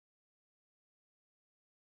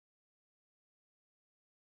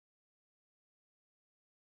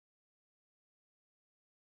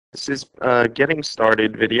This is a getting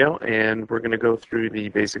started video, and we're going to go through the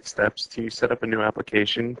basic steps to set up a new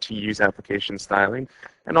application to use application styling,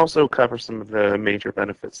 and also cover some of the major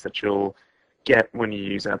benefits that you'll get when you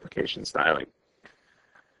use application styling.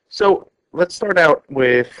 So let's start out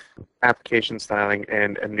with application styling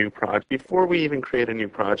and a new project. Before we even create a new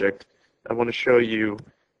project, I want to show you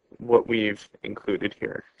what we've included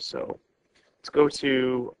here. So let's go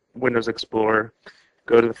to Windows Explorer.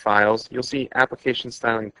 Go to the files. You'll see application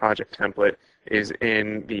styling project template is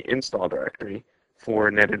in the install directory for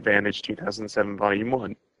NetAdvantage 2007 Volume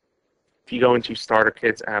 1. If you go into Starter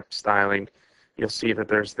Kits AppStyling, you'll see that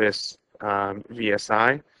there's this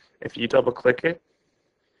VSI. If you double click it,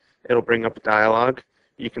 it'll bring up a dialog.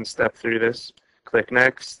 You can step through this, click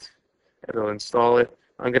Next, it'll install it.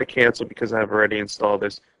 I'm going to cancel because I've already installed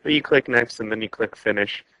this, but you click Next and then you click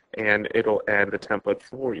Finish and it'll add the template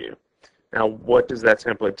for you. Now, what does that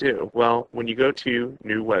template do? Well, when you go to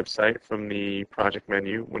New Website from the project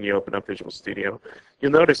menu, when you open up Visual Studio,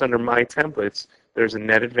 you'll notice under My Templates, there's a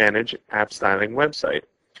NetAdvantage AppStyling website.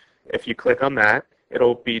 If you click on that,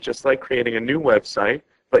 it'll be just like creating a new website,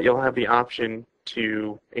 but you'll have the option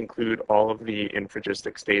to include all of the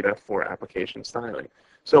Infragistics data for application styling.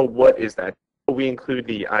 So what is that? We include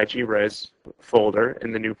the IGRes folder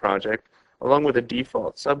in the new project, along with a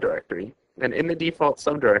default subdirectory. And in the default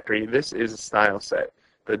subdirectory, this is a style set,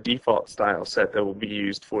 the default style set that will be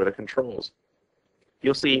used for the controls.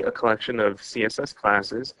 You'll see a collection of CSS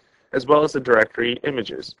classes, as well as the directory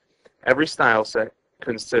images. Every style set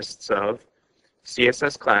consists of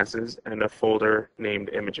CSS classes and a folder named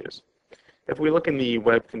images. If we look in the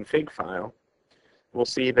web config file, we'll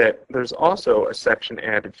see that there's also a section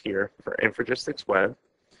added here for Infragistics Web,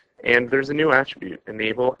 and there's a new attribute,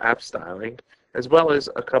 Enable AppStyling, as well as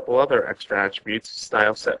a couple other extra attributes,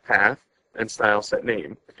 style set path and style set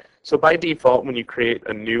name. So by default, when you create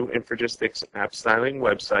a new Infragistics AppStyling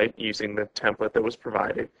website using the template that was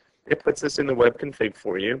provided, it puts this in the web config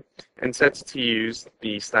for you and sets to use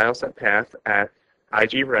the style set path at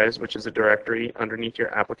IGRes, which is a directory underneath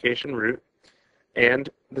your application root, and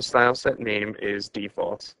the style set name is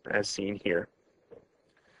default, as seen here.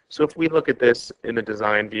 So if we look at this in the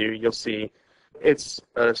design view, you'll see it's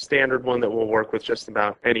a standard one that will work with just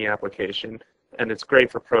about any application, and it's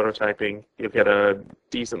great for prototyping. You'll get a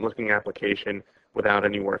decent looking application without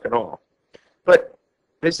any work at all. But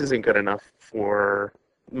this isn't good enough for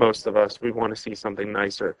most of us. We want to see something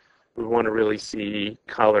nicer. We want to really see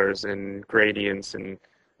colors and gradients and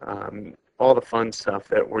all the fun stuff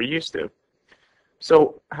that we're used to.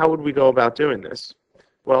 So how would we go about doing this?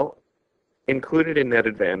 Well, included in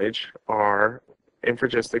NetAdvantage are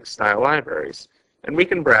Infragistics style libraries. And we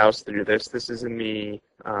can browse through this. This is in the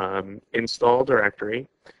install directory.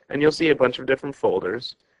 And you'll see a bunch of different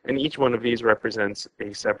folders. And each one of these represents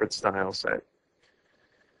a separate style set.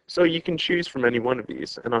 So you can choose from any one of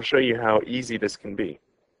these. And I'll show you how easy this can be.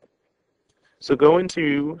 So go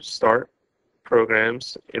into Start,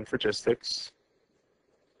 Programs, Infragistics.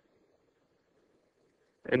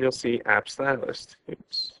 And you'll see AppStylist.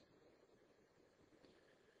 Oops.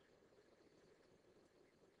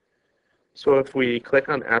 So if we click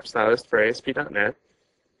on AppStylist for ASP.NET,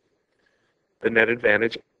 the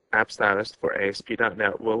NetAdvantage AppStylist for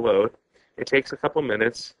ASP.NET will load. It takes a couple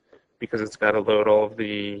minutes because it's got to load all of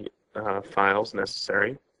the files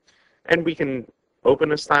necessary. And we can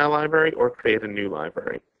open a style library or create a new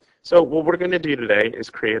library. So what we're going to do today is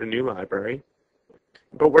create a new library,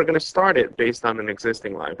 but we're going to start it based on an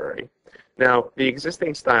existing library. Now, the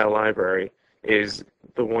existing style library is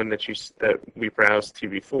the one that we browsed to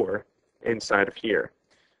before. Inside of here,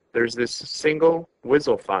 there's this single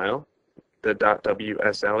WSL file, the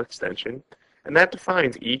 .wsl extension, and that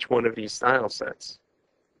defines each one of these style sets.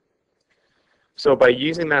 So by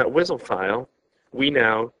using that WSL file, we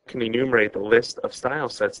now can enumerate the list of style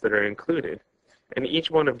sets that are included, and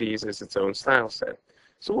each one of these is its own style set.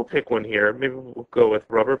 So we'll pick one here. Maybe we'll go with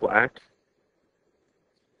rubber black,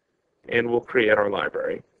 and we'll create our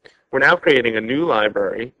library. We're now creating a new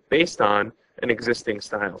library based on an existing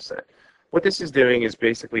style set. What this is doing is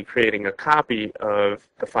basically creating a copy of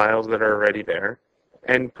the files that are already there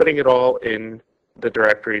and putting it all in the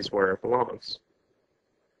directories where it belongs.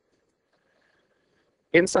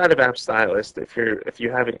 Inside of AppStylist, if you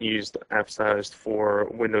haven't used AppStylist for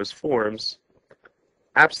Windows Forms,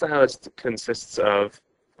 AppStylist consists of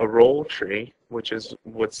a role tree, which is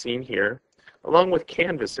what's seen here, along with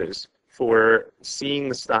canvases for seeing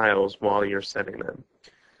the styles while you're setting them.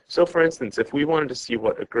 So for instance, if we wanted to see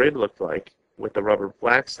what a grid looked like with the rubber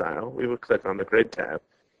black style, we would click on the grid tab.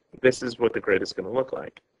 This is what the grid is going to look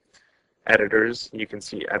like. Editors, you can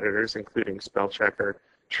see editors including spell checker,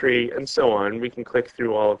 tree, and so on. We can click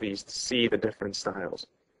through all of these to see the different styles.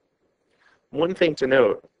 One thing to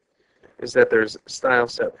note is that there's style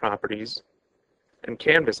set properties and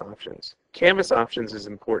canvas options. Canvas options is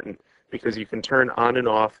important because you can turn on and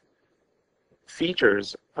off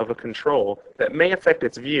features of a control that may affect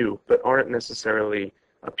its view but aren't necessarily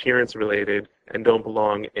appearance related and don't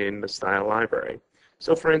belong in the style library.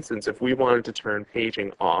 So for instance, if we wanted to turn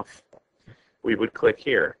paging off, we would click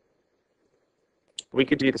here. We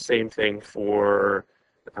could do the same thing for,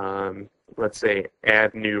 let's say,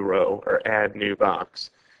 add new row or add new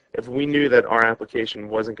box. If we knew that our application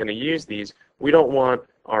wasn't going to use these, we don't want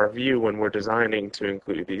our view when we're designing to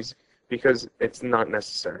include these because it's not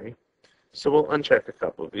necessary. So we'll uncheck a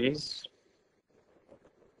couple of these,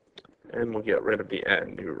 and we'll get rid of the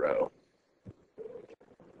add new row.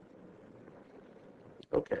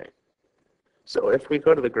 Okay. So if we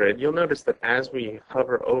go to the grid, you'll notice that as we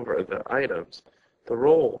hover over the items, the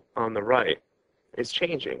roll on the right is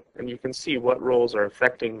changing, and you can see what roles are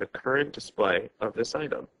affecting the current display of this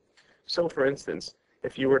item. So for instance,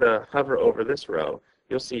 if you were to hover over this row,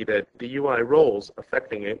 you'll see that the UI roles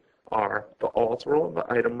affecting it are the alt role, the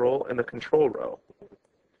item role, and the control row.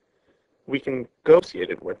 We can go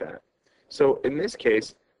associated with that. So in this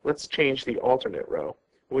case, let's change the alternate row,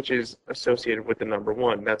 which is associated with the number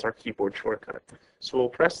 1. That's our keyboard shortcut. So we'll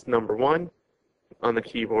press number 1 on the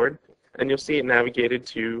keyboard, and you'll see it navigated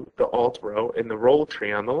to the alt row in the roll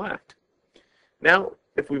tree on the left. Now,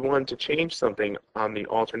 if we want to change something on the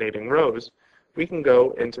alternating rows, we can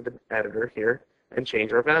go into the editor here and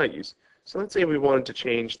change our values. So let's say we wanted to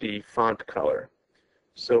change the font color,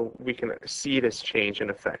 so we can see this change in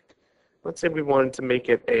effect. Let's say we wanted to make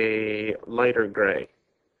it a lighter gray.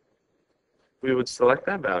 We would select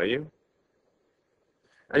that value,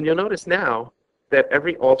 and you'll notice now that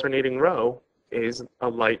every alternating row is a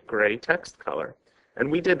light gray text color.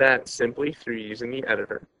 And we did that simply through using the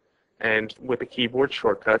editor. And with the keyboard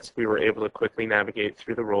shortcuts, we were able to quickly navigate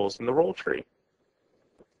through the roles in the roll tree.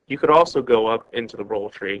 You could also go up into the roll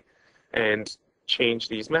tree and change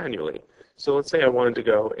these manually. So let's say I wanted to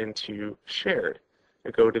go into shared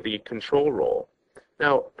and go to the control role.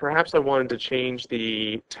 Now, perhaps I wanted to change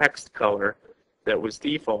the text color that was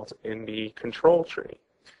default in the control tree.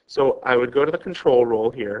 So I would go to the control role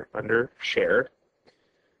here under shared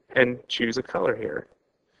and choose a color here.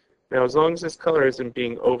 Now, as long as this color isn't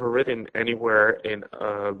being overridden anywhere in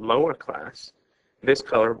a lower class, this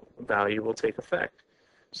color value will take effect.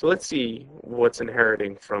 So let's see what's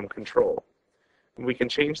inheriting from control. We can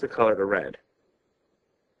change the color to red.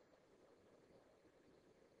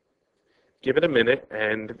 Give it a minute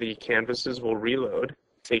and the canvases will reload,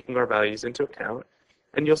 taking our values into account.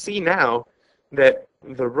 And you'll see now that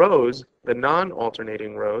the rows, the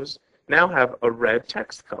non-alternating rows, now have a red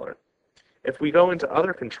text color. If we go into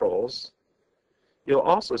other controls, you'll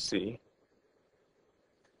also see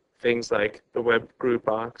things like the web group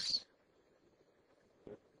box,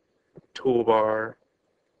 toolbar,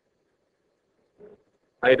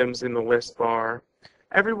 items in the list bar.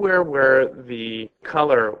 Everywhere where the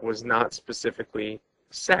color was not specifically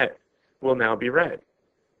set will now be red.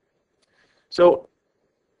 So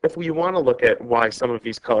if we want to look at why some of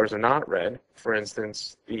these colors are not red, for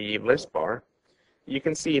instance, the list bar, you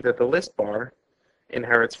can see that the list bar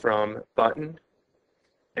inherits from button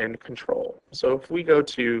and control. So if we go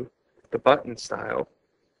to the button style,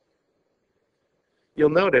 you'll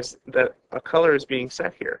notice that a color is being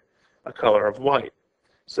set here, a color of white.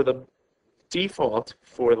 So the default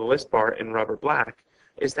for the list bar in rubber black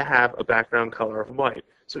is to have a background color of white.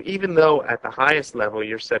 So even though at the highest level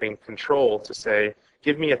you're setting control to say,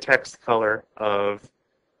 give me a text color of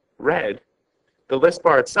red, the list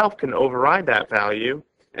bar itself can override that value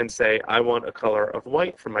and say, I want a color of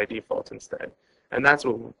white for my default instead. And that's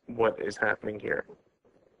what is happening here.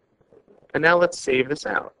 And now let's save this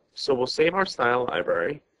out. So we'll save our style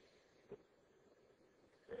library.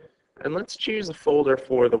 And let's choose a folder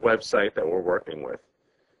for the website that we're working with.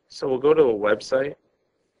 So we'll go to a website,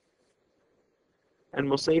 and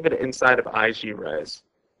we'll save it inside of IGRes.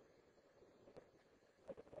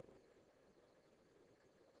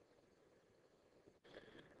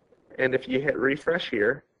 And if you hit refresh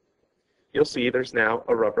here, you'll see there's now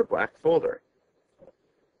a rubber black folder.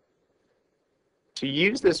 To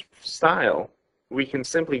use this style, we can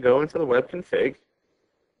simply go into the web config,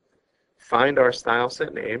 find our style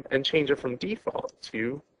set name, and change it from default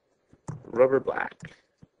to rubber black.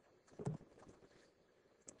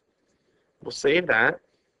 We'll save that,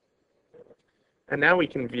 and now we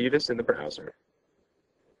can view this in the browser.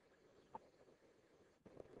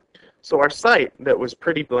 So our site that was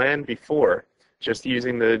pretty bland before, just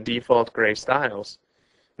using the default gray styles,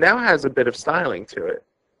 now has a bit of styling to it.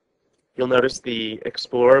 You'll notice the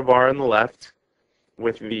Explorer bar on the left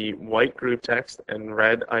with the white group text and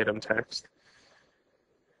red item text,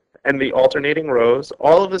 and the alternating rows.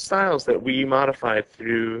 All of the styles that we modified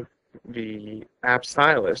through the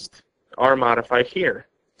AppStylist are modified here.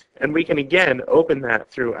 And we can again open that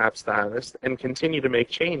through AppStylist and continue to make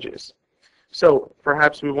changes. So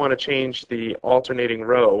perhaps we want to change the alternating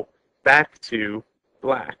row back to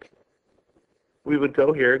black. We would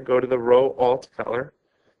go here, go to the row alt color,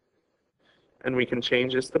 and we can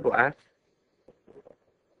change this to black.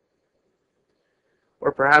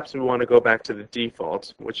 Or perhaps we want to go back to the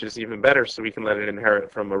default, which is even better, so we can let it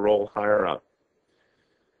inherit from a row higher up.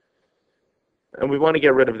 And we want to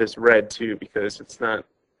get rid of this red too, because it's not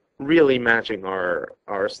really matching our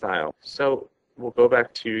style. So we'll go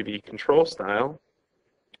back to the control style,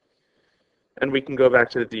 and we can go back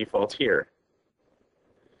to the default here.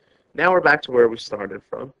 Now we're back to where we started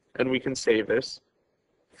from, and we can save this.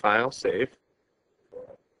 File, save.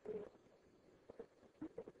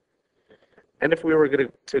 And if we were going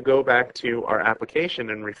to go back to our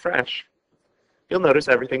application and refresh, you'll notice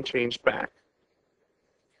everything changed back.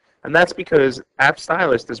 And that's because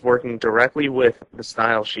AppStylist is working directly with the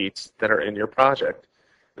style sheets that are in your project.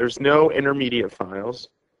 There's no intermediate files.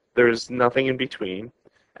 There's nothing in between.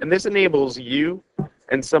 And this enables you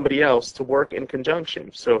and somebody else to work in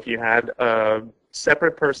conjunction. So if you had a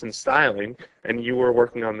separate person styling and you were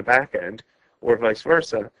working on the back end, or vice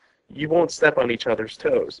versa, you won't step on each other's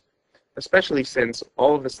toes, especially since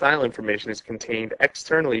all of the style information is contained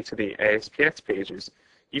externally to the ASPX pages.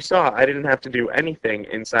 You saw I didn't have to do anything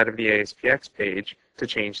inside of the ASPX page to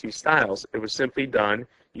change these styles. It was simply done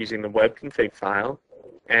using the web config file,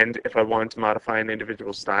 and if I wanted to modify an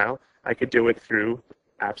individual style, I could do it through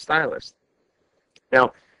AppStylist.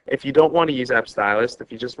 Now, if you don't want to use AppStylist,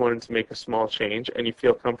 if you just wanted to make a small change and you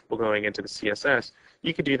feel comfortable going into the CSS,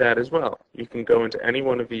 you could do that as well. You can go into any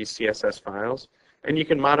one of these CSS files, and you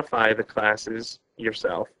can modify the classes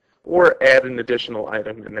yourself, or add an additional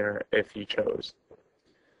item in there if you chose.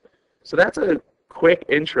 So that's a quick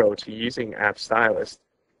intro to using AppStylist,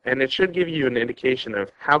 and it should give you an indication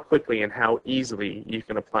of how quickly and how easily you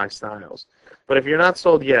can apply styles. But if you're not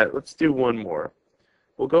sold yet, let's do one more.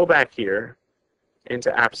 We'll go back here into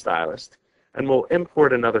AppStylist, and we'll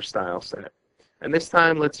import another style set. And this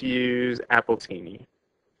time, let's use Appletini.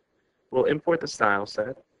 We'll import the style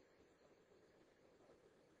set.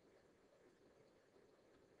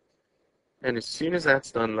 And as soon as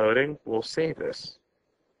that's done loading, we'll save this.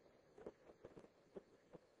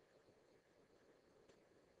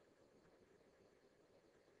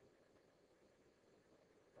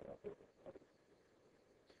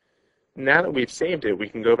 Now that we've saved it, we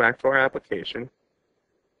can go back to our application.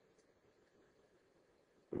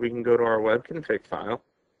 We can go to our web config file,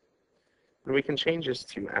 and we can change this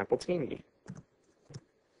to Appletini.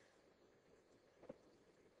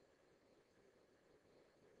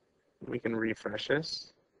 We can refresh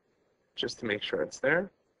this just to make sure it's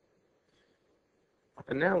there.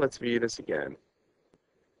 And now let's view this again.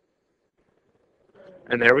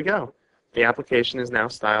 And there we go. The application is now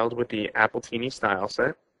styled with the Appletini style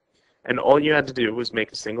set. And all you had to do was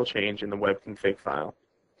make a single change in the web config file.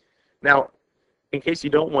 Now, in case you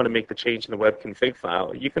don't want to make the change in the web config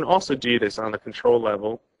file, you can also do this on the control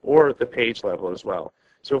level or the page level as well.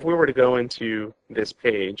 So if we were to go into this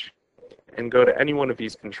page and go to any one of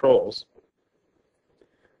these controls,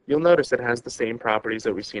 you'll notice it has the same properties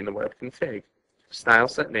that we see in the web config: style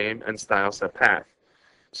set name and style set path.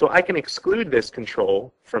 So I can exclude this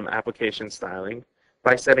control from application styling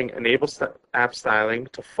by setting enable app styling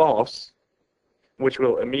to false, which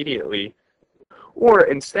will immediately, or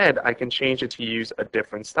instead I can change it to use a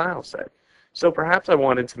different style set. So perhaps I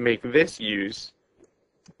wanted to make this use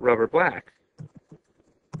rubber black.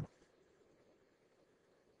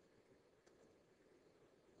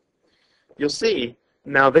 You'll see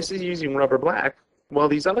now this is using rubber black while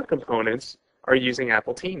these other components are using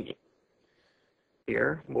Appletini.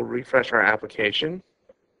 Here, we'll refresh our application.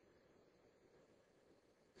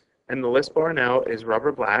 And the list bar now is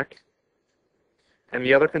rubber black, and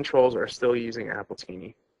the other controls are still using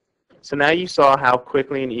Appletini. So now you saw how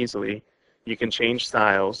quickly and easily you can change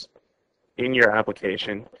styles in your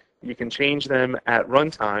application. You can change them at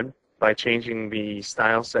runtime by changing the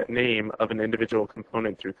style set name of an individual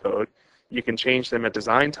component through code. You can change them at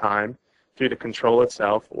design time through the control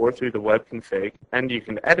itself or through the web config, and you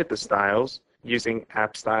can edit the styles using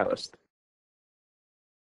AppStylist.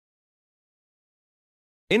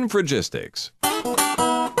 Infragistics.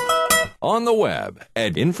 On the web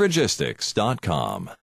at infragistics.com.